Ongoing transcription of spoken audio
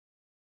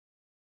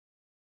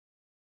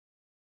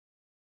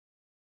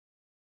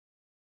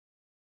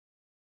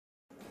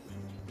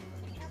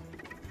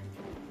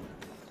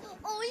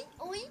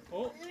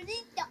Oh.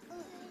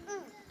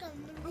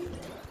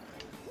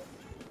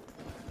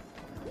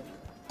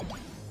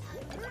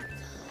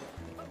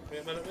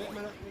 Wait a minute, wait a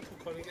minute. Wait till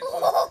Connie gets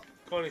on.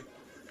 Connie.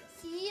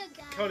 See you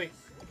guys. Connie.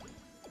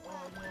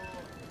 Oh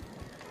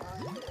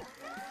no.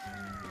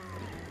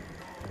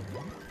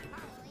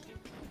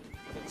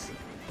 Let's see.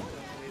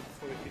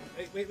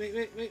 Wait.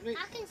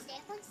 I can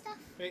step on stuff.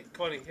 Wait,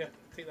 Connie, here,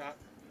 take that.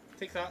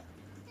 Take that.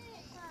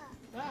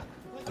 That.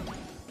 There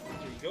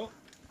you go.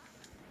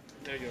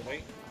 Now you're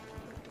right.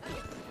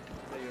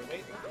 Now you're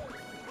right.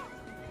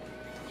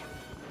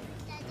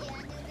 Daddy,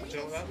 I know Do you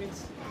know what that means?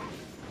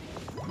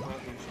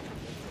 That means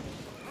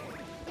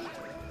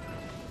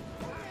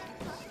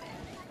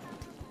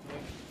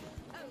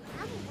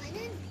I'm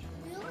winning.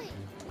 Really?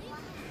 Wow.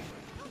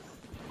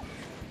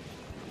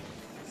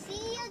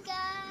 See you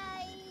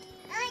guys.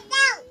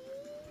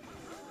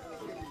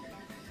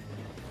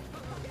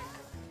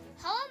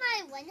 How am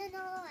I winning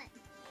all of it?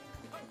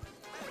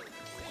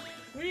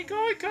 where you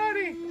going,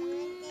 Connie?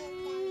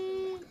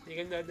 You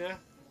can do that.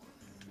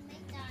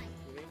 Might die.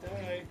 You may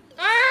die.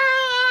 Ah!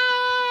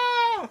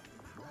 Oh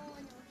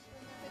no,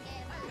 she'll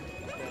never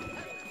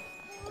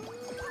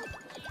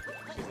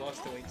get She's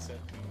lost the weight set.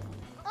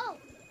 Oh,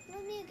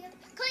 let me again.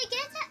 Connie,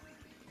 get it!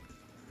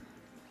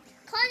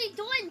 Connie,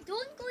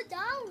 don't go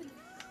down!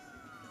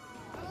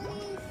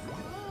 Connie,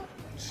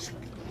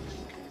 stop.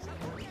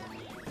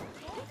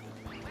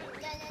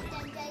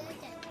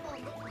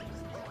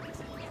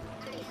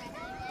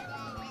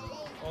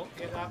 Oh,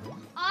 get that.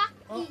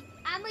 Oh.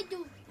 I'm gonna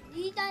do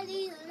leader.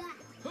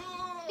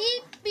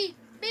 Beep, beep,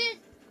 beep.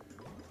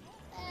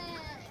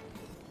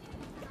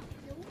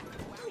 No.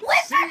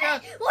 Wait for me! ya.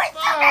 Wait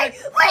for me! Bye.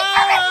 Wait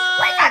for me!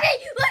 Wait for me!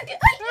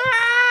 Wait!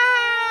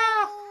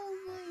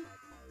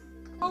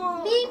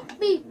 Ah! Beep,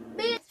 beep,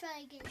 beep. Let's try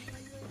again.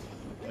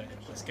 Right,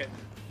 let's get.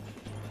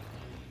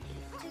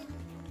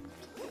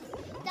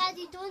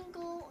 Daddy, don't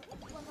go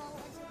without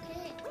us,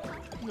 okay?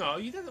 No,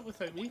 you did it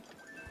without me.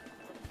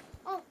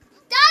 Oh,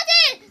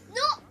 Daddy!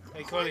 No!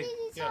 Hey, Connie,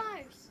 needs here.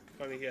 ours.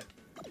 Connie, here.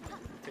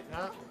 Take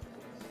that.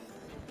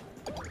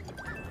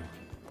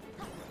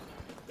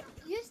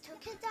 You just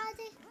took it,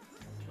 Daddy.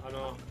 I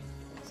know.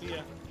 See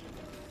ya.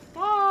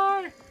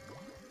 Bye!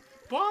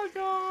 Bye,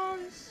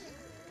 guys!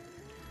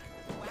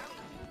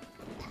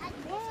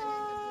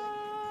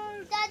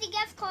 Bye! Daddy,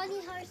 give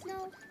Connie hers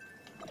now.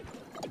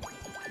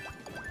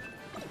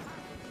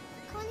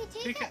 Connie,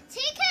 take Take it. it.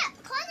 Take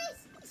it. Connie.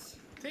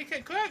 Take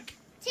it quick!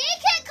 Take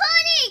it,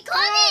 Connie.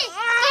 Connie,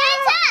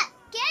 Ah!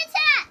 get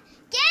it.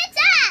 Get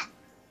it.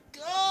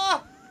 Go!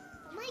 Oh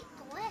my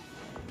God.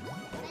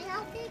 Then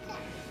I'll take it.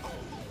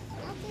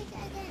 I'll take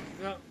it again.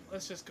 No,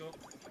 let's just go.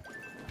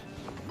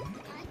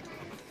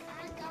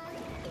 I got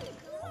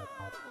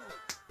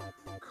it.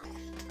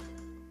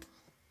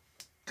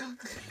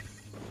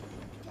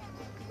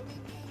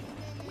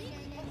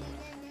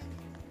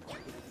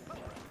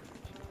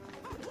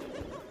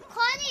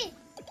 Connie!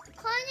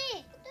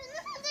 Connie!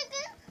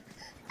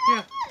 Here.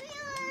 Um,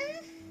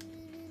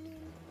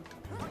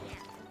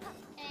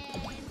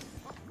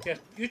 Here,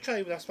 you try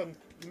with this one.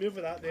 Move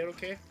with that there,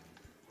 okay?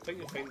 I think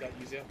you'll find that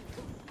easier.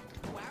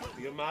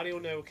 You're Mario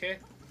now, okay?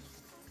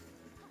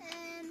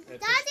 Press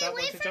Daddy, that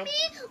one wait to for jump. me!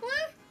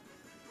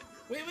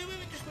 Wait,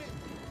 just wait.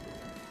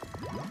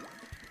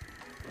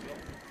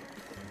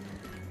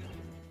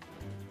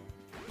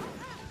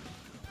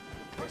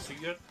 Okay, so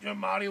you're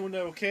Mario now,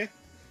 okay?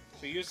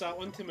 So use that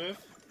one to move,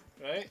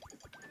 right?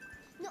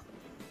 No.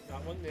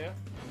 That one there.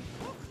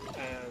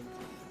 And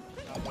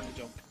that one to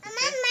jump. I'm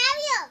Okay?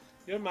 Mario!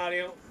 You're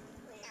Mario.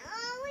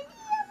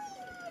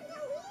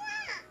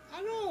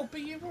 I know,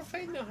 but you were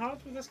finding it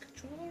hard with this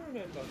controller,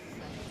 remember?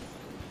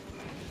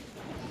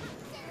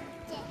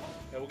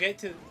 Yeah, we'll get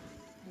to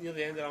near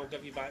the end and I'll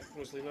give you back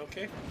Rosalina,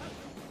 okay?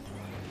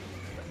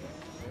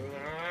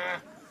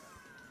 Ah.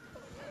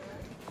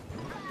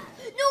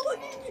 No!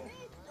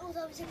 Oh,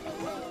 that was a good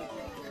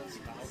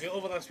one. I'll get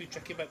over this wee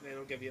tricky bit and then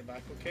I'll give you it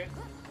back, okay?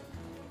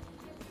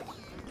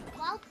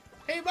 Well,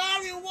 Hey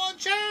Mario,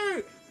 watch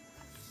out!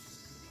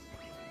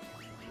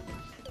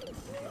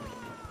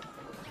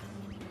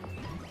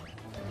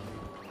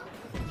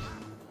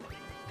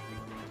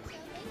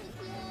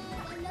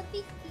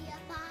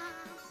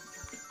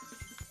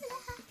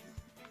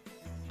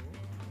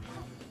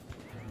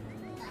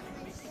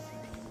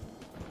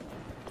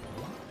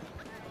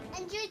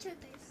 and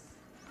YouTubers.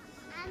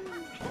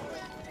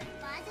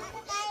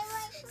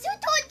 So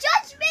don't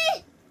judge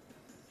me!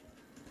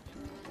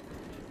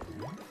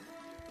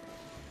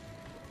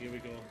 Here we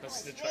go. This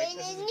is the trick.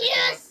 This is the trick.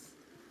 Yes!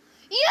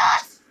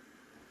 Yes!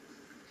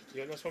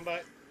 You want this one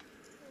back?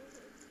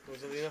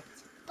 Rosalina?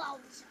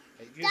 Bowser.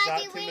 Right, use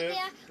Daddy, that to wait move.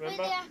 there,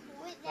 Remember?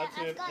 wait there. That to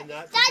I've move got... and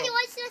that to Daddy, jump.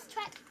 what's this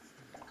trick?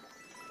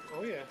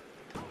 Oh yeah.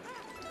 I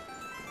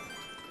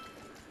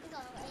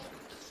got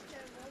extra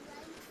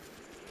life.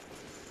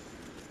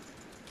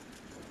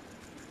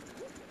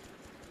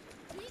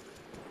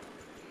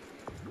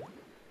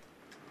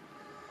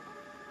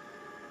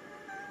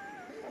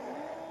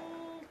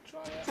 Oh,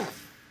 try it.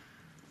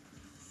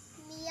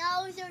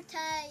 Meowser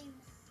time.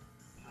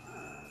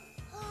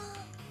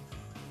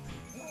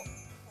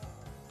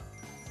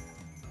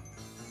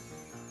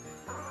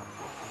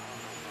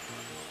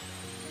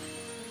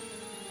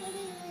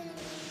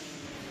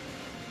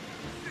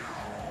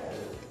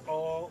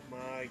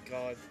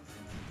 god.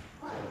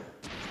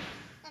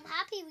 I'm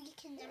happy we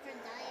can never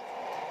die if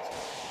we catch it.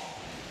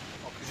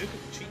 Oh, because you can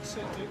cheat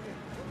set, don't you?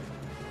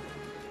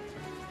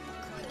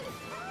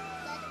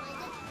 Dad, why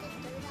did you just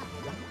do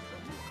that?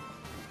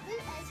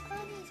 Look, it's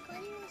Connie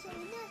was in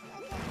there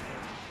again.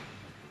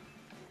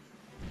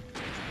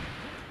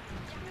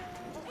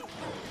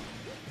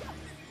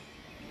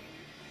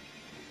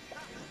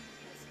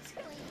 This is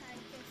quite hard,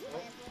 this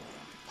level.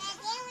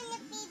 Daddy, I want to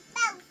be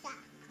Bowser.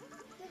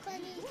 Look,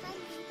 Connie, you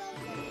can't be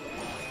Bowser.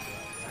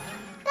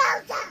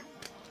 Bowser!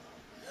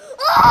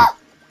 Oh!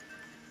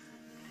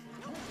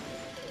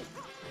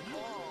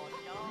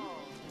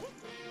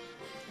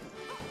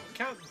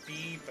 Can't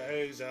be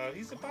Bowser.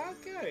 He's a bad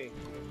guy.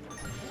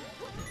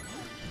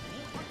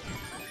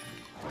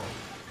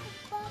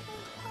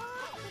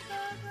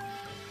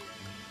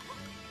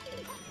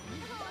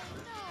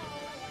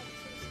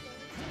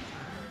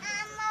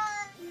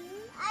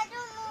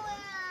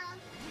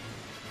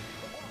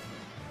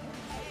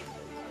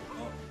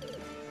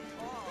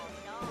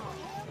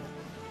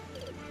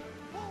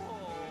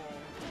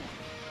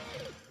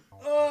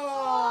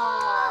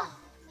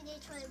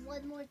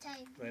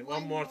 Right,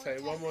 one more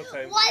time. One more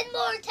time.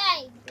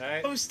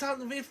 Right. Oh,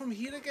 starting away from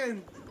here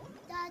again.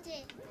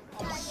 Daddy.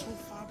 Oh, Daddy. so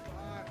far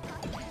back.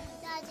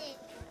 Daddy.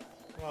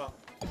 What?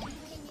 Can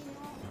you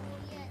not go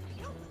yet?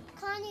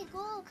 Connie,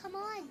 go. Come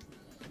on.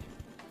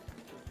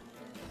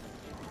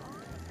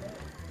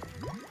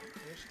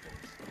 There she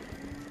goes.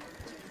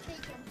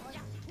 Just jump on.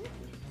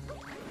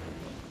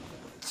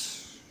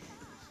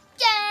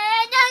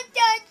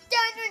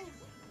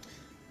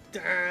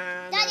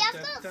 Daddy,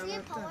 I've got a few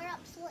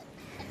power-ups. Look,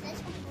 if this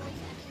one goes,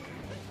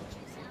 I can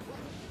choose that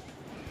one.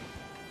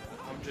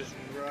 I'm just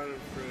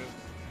running through.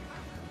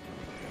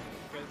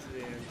 Get to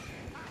the end.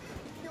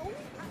 No.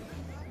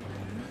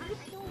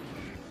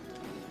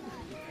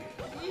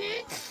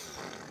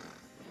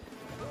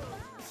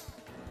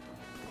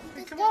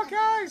 Hey, come on,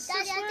 guys! Daddy,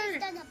 This I way! just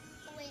done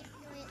a... Wait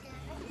there.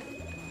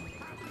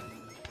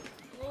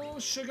 Oh,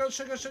 sugar,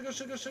 sugar, sugar,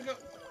 sugar, sugar.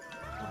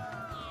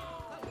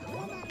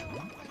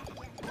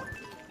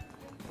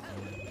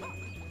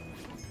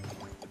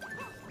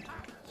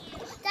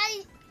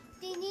 Daddy,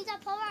 do you need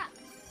a power-up?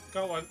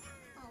 Got one.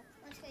 Oh,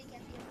 let's go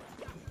get you.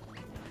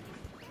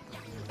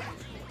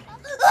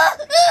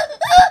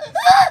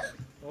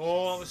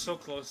 Oh, that was so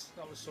close.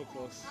 That was so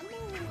close.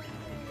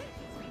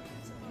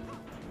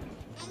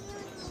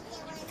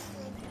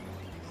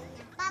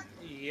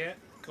 Yeah,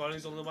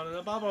 Colin's the only one in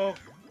the bubble.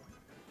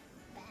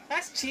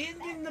 That's cheating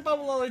in the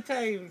bubble all the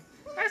time.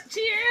 That's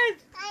cheating.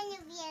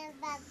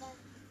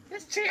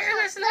 That's cheating,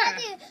 isn't it?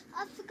 Daddy,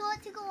 I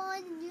forgot to go on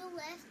and you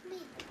left me.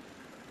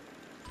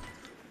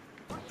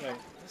 Right,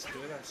 let's do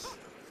this.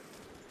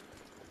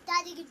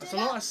 Daddy, you do Is there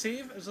not a that.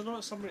 save? Is there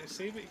not somebody to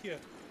save it here?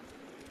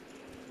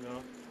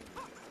 No.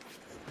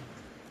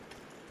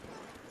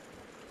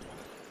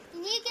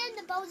 You need to get in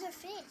the Bowser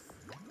face.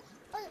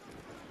 Oh, wait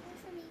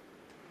for me.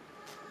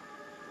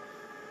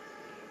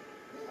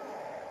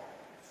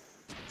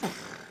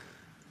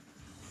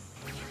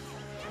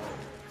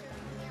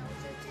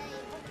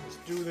 Let's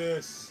do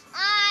this.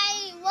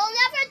 I will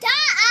never die.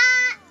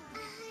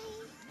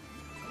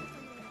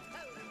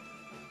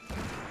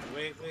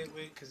 Wait,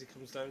 because he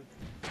comes down.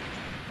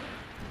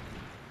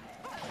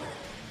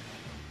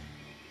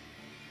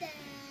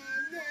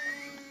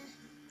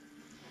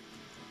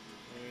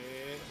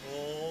 Wait,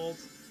 hold.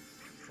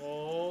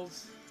 Hold.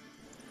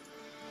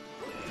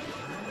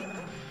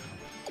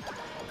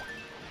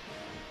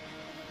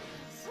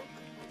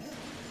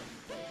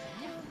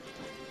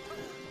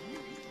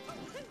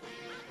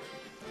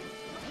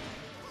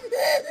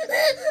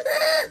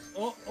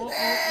 Oh, oh, oh,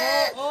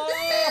 oh,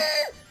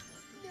 oh!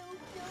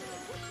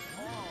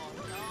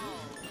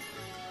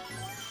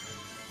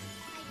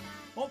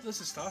 Oh,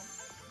 this is stuff.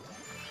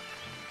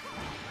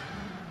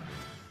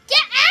 Get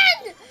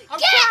in! I'm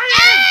Get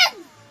trying!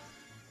 in!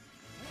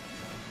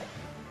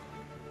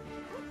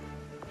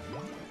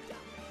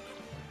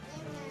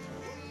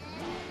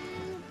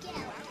 Get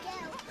out, get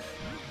out.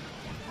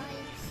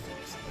 I'm so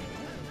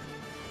scared.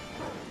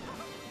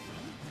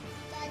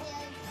 Daddy,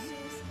 I'm so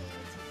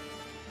scared.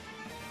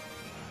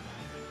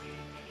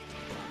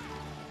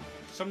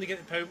 Somebody get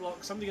the pow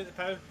block. Somebody get the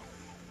pow.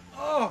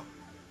 Oh!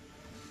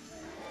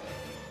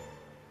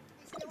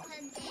 It's not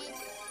him dead. He's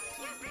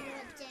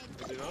not dead.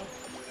 Is he not?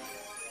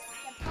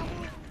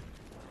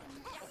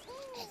 The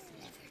power is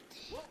never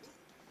dead.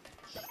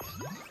 He will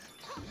never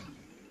die.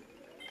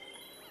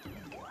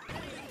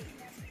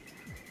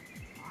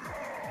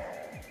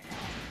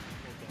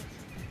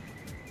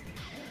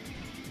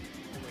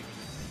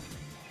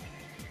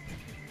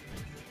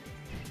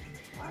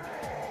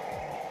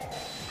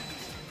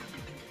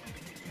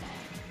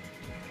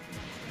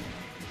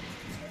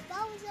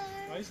 Bowser.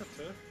 Why is there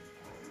two?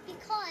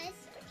 Because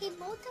he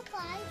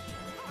multiplied.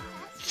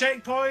 That's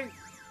Checkpoint!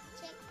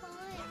 checkpoint.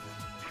 Checkpoint.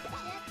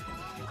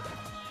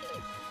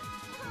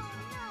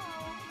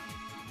 Oh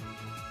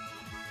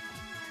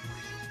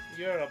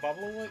You're a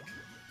bubble, like.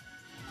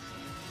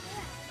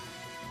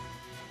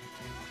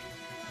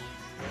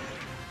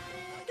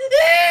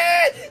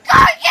 no.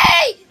 Corky!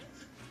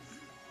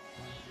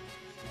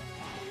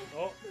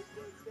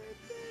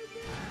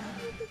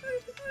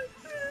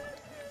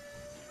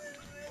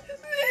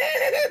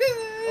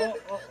 Oh,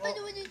 oh,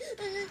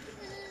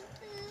 oh.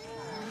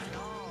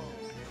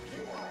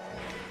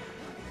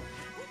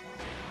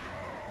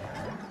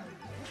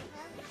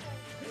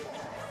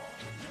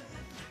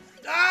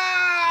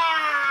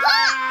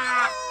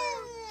 Ah!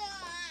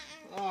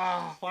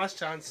 Oh, last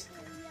chance.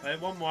 Right,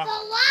 one more. The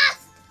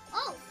last!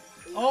 Oh!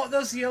 Oh,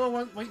 there's the yellow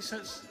one. White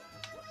suits.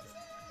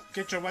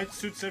 Get your white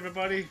suits,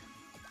 everybody.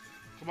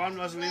 Come on,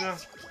 Rosalina.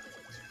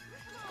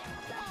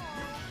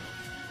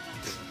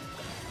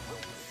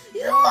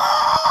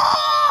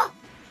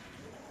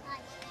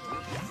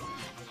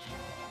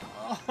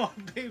 Oh,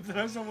 babe,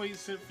 there's a white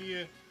suit for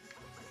you.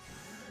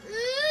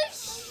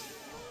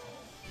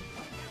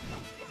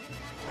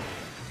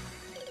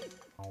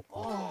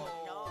 Oh,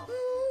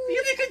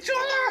 you're the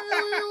controller!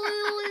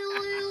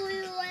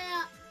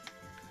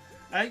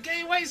 Alright, get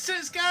your white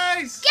suits,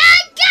 guys!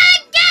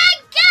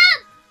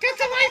 Get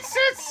the white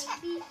suits!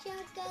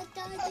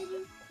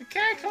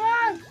 Okay, come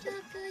on!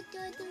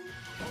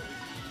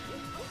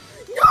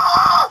 No!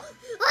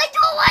 I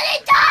don't want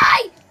to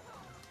die!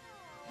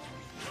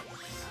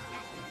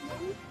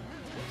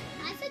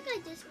 I think I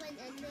just went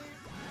in there.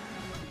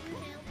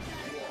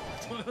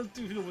 I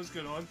don't know what's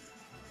going on.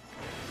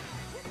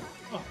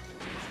 Oh.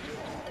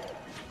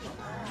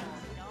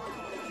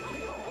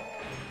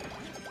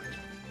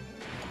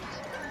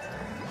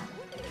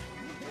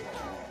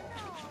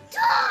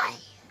 Die!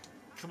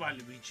 Come on,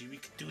 Luigi, we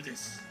can do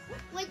this.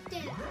 Right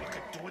there. We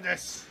can do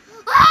this.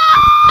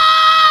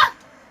 Ah!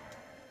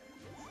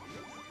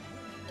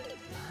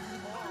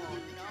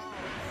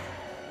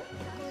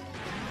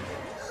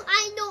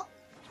 I know.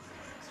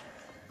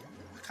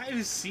 I can't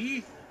even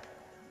see.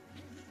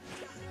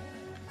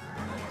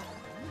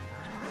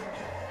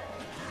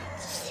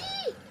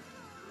 See?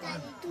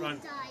 Daddy, don't Run.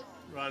 die.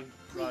 Run,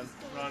 run,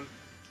 run,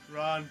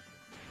 run,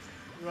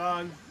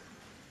 run.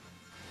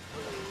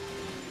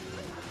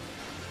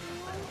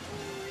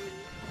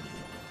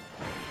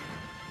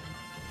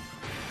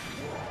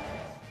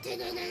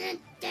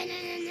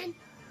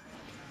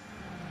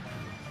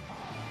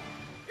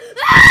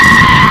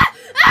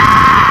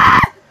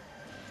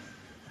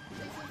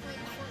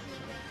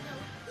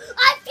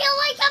 I feel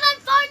like I'm in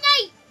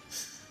Fortnite!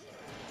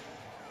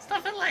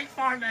 Nothing like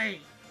Fortnite.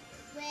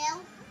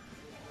 Well,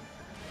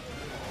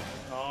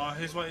 Oh,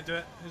 who's going to do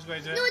it? Who's going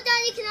to do it? no,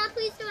 Daddy, can I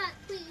please do it?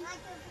 Please.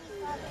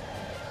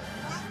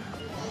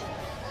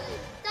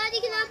 Daddy,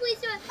 can I please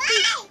do it?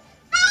 Please.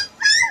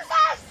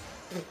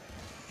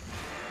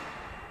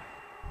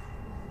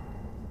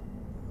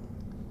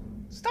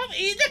 Stop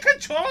eating the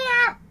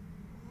controller!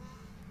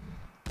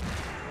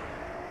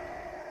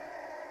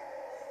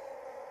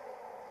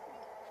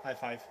 High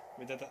five.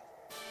 We did it.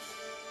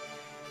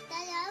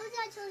 Daddy, that was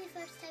actually the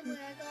first time where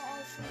I got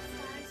all 4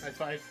 stars. High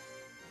five.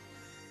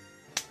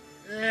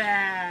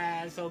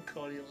 Yeah, so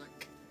cool you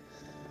look.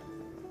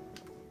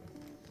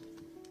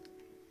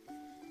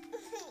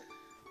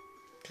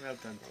 Well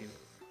done, team.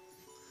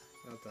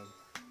 Well done.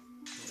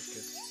 That was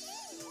good.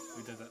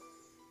 We did it.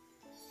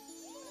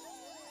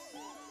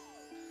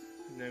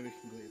 Now we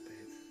can go to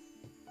bed.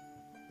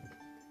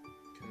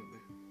 Can't we?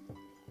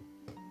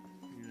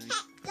 You ready?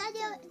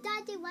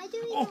 Daddy, why do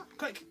we Oh, not?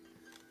 quick!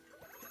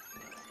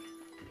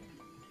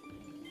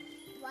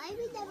 Why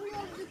we never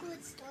want to go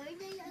to story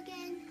night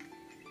again?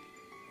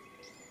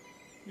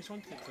 You just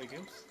want to play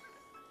games?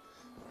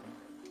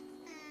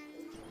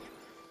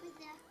 Wait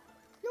there.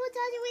 No,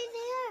 Daddy, wait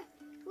there.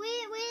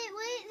 Wait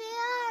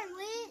there.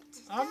 Wait.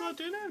 I'm not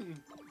doing it.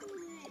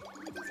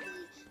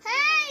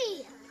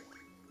 Hey!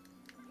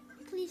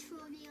 Please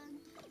throw me on.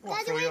 What,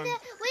 Daddy, throw you wait on?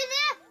 there. Wait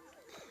there.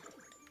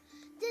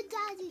 The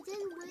Daddy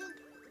didn't win.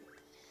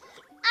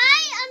 I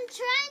am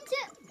trying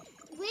to.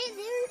 Wait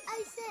there,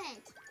 I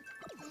said.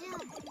 There.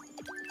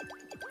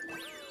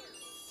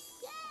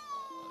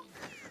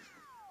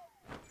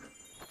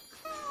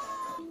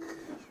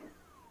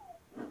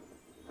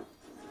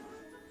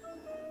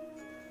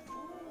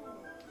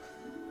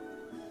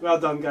 Well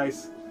done,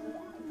 guys.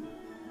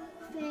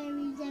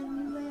 Fairies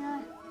everywhere.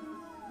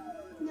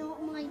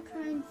 Not my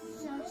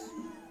princess.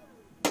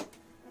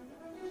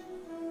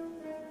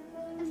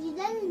 Have you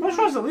done Where's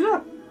that?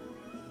 Rosalina?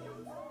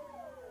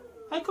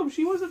 How come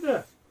she wasn't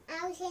there?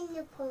 I was in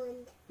the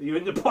pond. Are you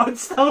in the pond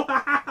still?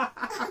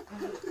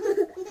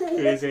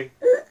 Crazy.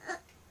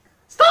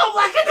 Stop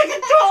licking the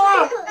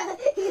controller!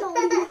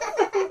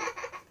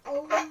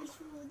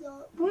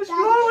 What's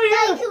wrong with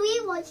you? Dad, can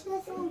we watch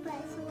this on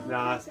bed?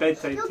 Nah, it's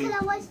bedtime, No, team.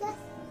 can I watch this?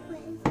 Wait,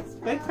 is this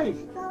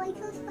Bedtime. No, like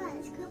this bad.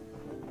 It's good.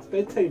 It's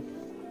bedtime.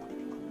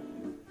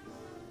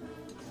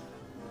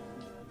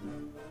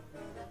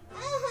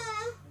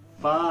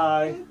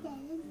 Bye.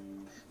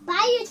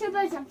 Bye,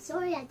 YouTubers. I'm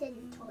sorry I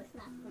didn't talk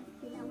that much.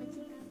 I was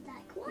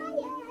that quiet.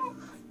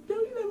 No,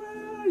 you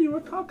never. You were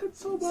talking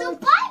so much. So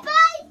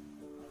bye-bye.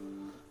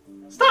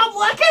 Stop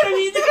licking and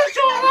eat the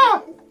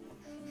controller!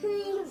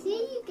 See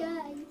you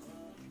guys.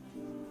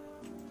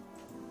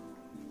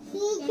 See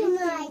you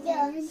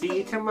tomorrow. See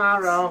you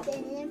tomorrow.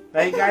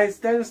 Hey guys,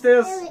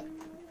 downstairs. No!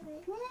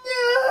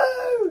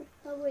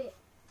 Oh, wait.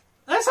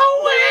 It's so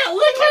wet!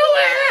 Look at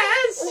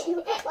this!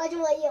 What do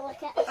you want you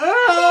look at? Daddy,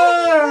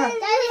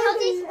 how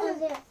do you...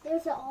 Oh,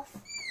 there's it off.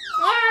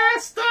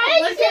 Stop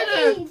looking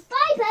at it!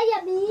 Bye,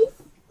 baby.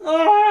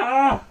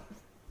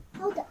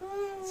 Hold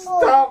on.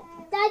 Stop!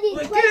 Daddy,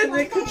 Look at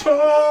the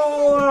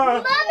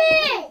controller!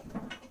 Mommy!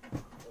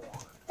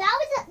 That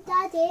was it,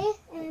 Daddy.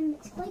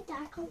 It's quite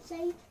dark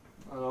outside.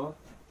 I know.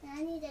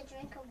 I need a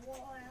drink of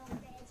water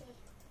already.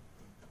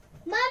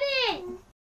 Mommy!